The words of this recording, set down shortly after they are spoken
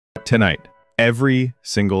Tonight, every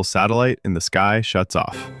single satellite in the sky shuts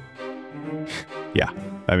off. Yeah,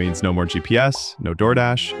 that means no more GPS, no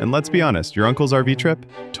DoorDash, and let's be honest, your uncle's RV trip?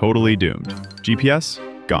 Totally doomed. GPS?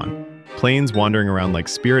 Gone. Planes wandering around like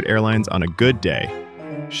Spirit Airlines on a good day.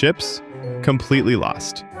 Ships? Completely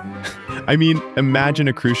lost. I mean, imagine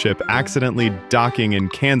a cruise ship accidentally docking in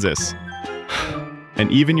Kansas.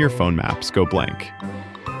 And even your phone maps go blank.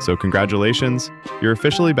 So congratulations, you're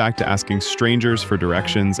officially back to asking strangers for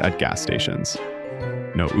directions at gas stations.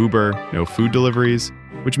 No Uber, no food deliveries,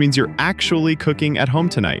 which means you're actually cooking at home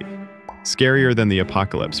tonight. Scarier than the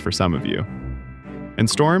apocalypse for some of you. And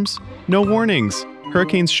storms? No warnings.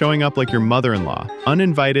 Hurricanes showing up like your mother-in-law,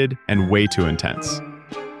 uninvited and way too intense.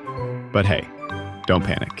 But hey, don't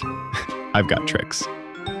panic. I've got tricks.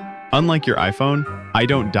 Unlike your iPhone, I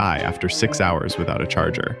don't die after 6 hours without a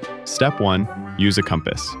charger. Step 1, use a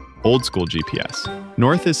compass. Old school GPS.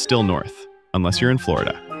 North is still north, unless you're in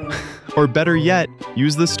Florida. Or better yet,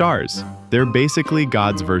 use the stars. They're basically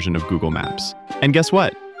God's version of Google Maps. And guess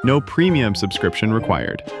what? No premium subscription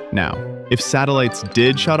required. Now, if satellites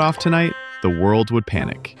did shut off tonight, the world would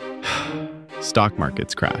panic. Stock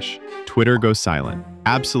markets crash. Twitter goes silent.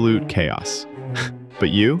 Absolute chaos.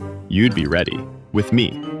 But you'd be ready. With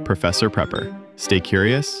me, Professor Prepper. Stay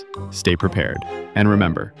curious, stay prepared, and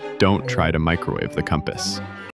remember, don't try to microwave the compass.